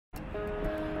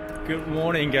Good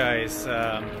morning, guys.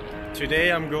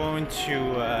 Today I'm going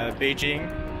to Beijing,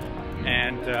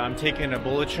 and I'm taking a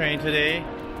bullet train today.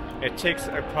 It takes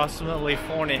approximately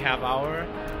 4.5 hours.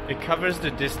 It covers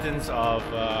the distance of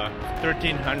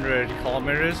 1,300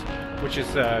 kilometers, which is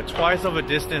twice of a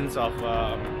distance of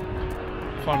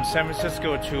from San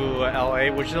Francisco to LA,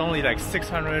 which is only like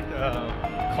 600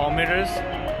 kilometers.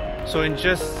 So in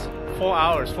just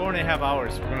 4.5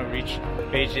 hours, we're gonna reach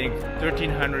Beijing,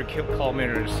 1,300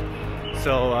 kilometers.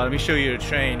 So let me show you the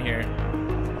train here.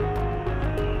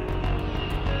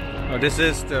 This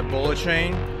is the bullet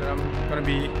train that I'm gonna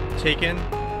be taking.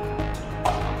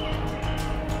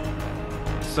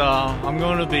 So I'm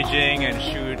going to Beijing and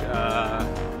shoot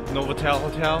Novotel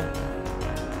hotel,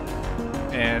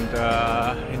 and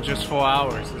in just 4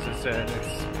 hours, as I said.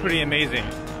 It's pretty amazing.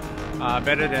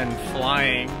 Better than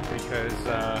flying, because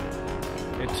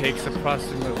it takes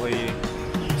approximately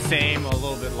same, a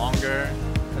little bit longer,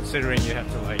 considering you have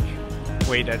to like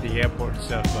wait at the airport and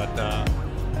stuff. But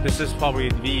this is probably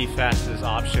the fastest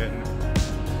option.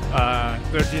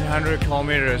 1,300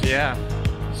 kilometers, yeah,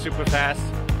 super fast,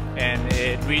 and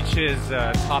it reaches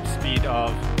top speed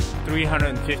of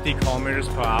 350 kilometers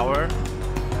per hour.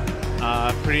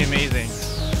 Pretty amazing.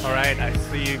 All right, I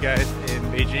see you guys in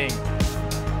Beijing.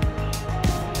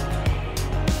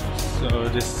 So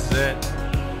this is it.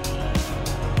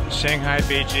 Shanghai,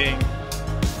 Beijing.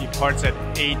 Departs at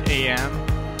 8 a.m.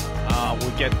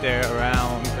 We'll get there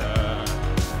around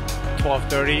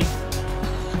 12:30.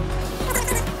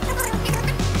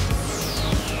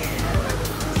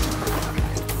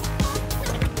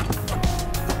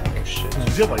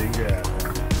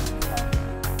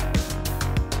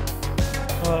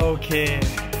 Okay,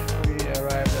 we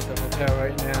arrived at the hotel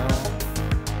right now,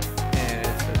 and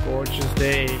it's a gorgeous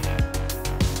day.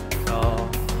 So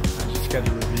I just got a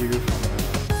review from the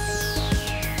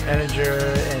manager,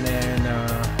 and then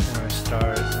I'm gonna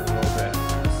start a little bit.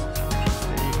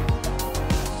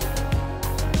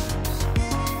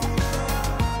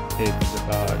 It's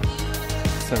about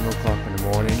 7 o'clock in the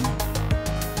morning,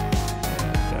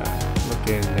 and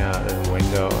looking out the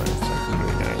window, and it's like a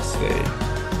really nice day.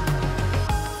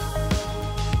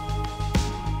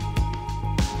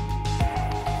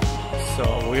 So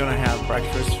we're gonna have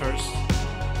breakfast first.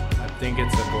 I think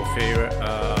it's a buffet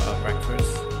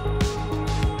breakfast.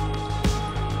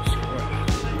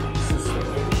 This is a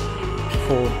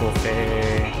full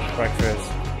buffet breakfast.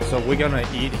 So we're gonna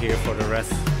eat here for the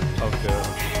rest of the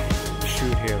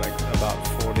shoot here, like about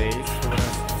 4 days we're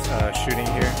gonna shooting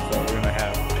here. So we're gonna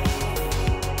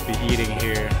be eating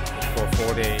here for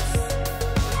 4 days.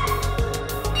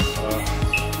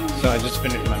 So I just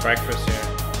finished my breakfast here.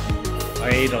 I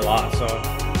ate a lot, so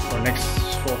for the next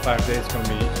 4 or 5 days I'm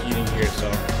gonna be eating here, so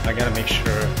I gotta make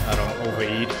sure I don't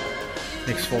overeat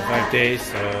next 4 or 5 days.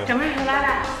 So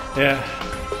yeah,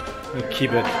 we'll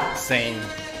keep it sane.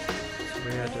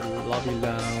 We're at the lobby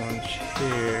lounge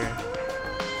here.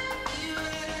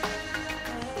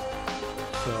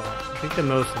 So I think the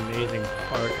most amazing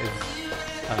part is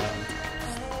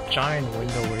giant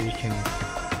window where you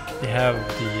have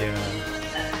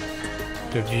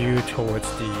the view towards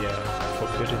the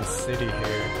Forbidden City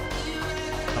here.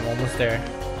 I'm almost there.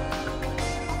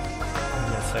 And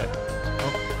that's it.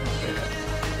 Oh, there.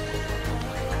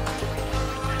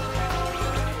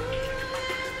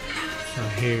 So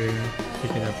here,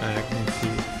 picking up back, you can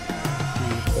see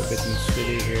the Forbidden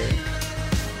City here.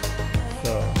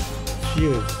 So,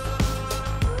 view is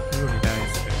really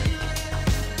nice here.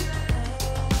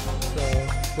 So,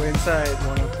 we're inside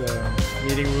one of the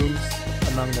meeting rooms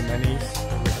among the many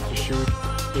that we have to shoot.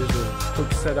 There's a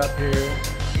quick setup here.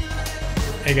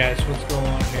 Hey guys, what's going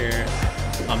on here?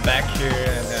 I'm back here,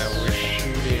 and we're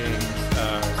shooting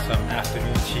some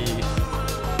afternoon tea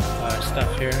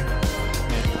stuff here.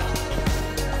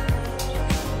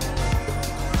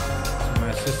 So my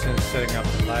assistant's setting up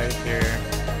the light here.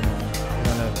 I'm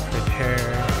gonna prepare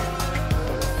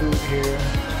the food here.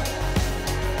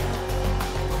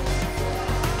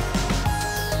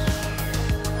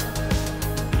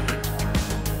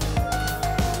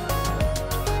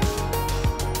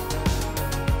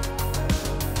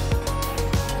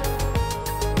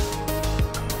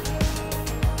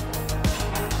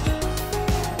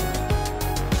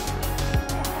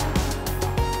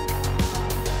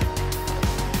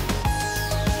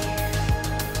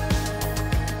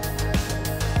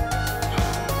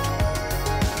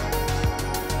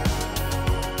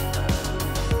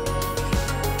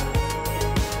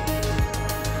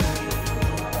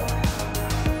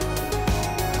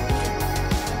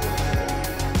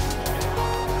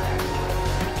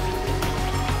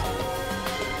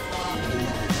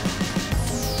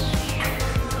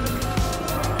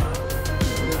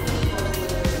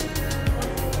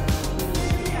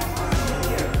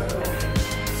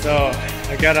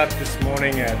 got up this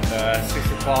morning at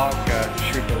 6 o'clock to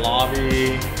shoot the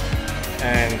lobby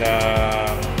and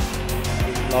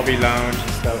lobby lounge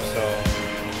and stuff. So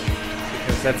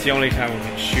because that's the only time we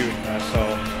can shoot.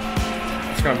 So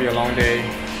it's gonna be a long day,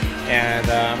 and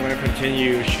I'm gonna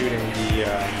continue shooting the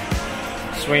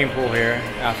swimming pool here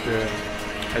after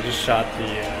I just shot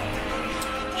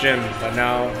the gym. But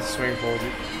now the swimming pool,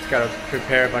 it's gotta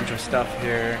prepare a bunch of stuff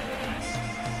here.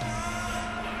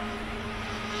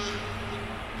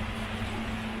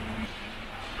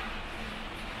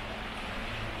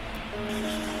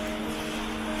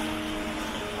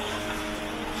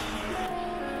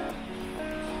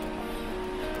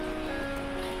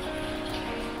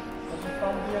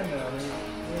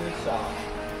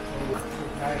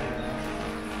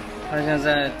他现在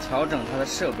在调整他的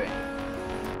设备。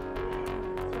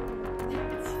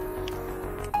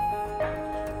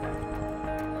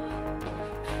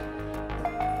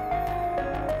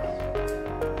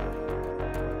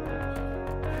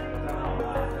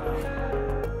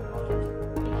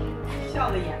笑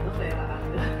的眼都飞了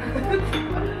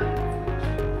啊！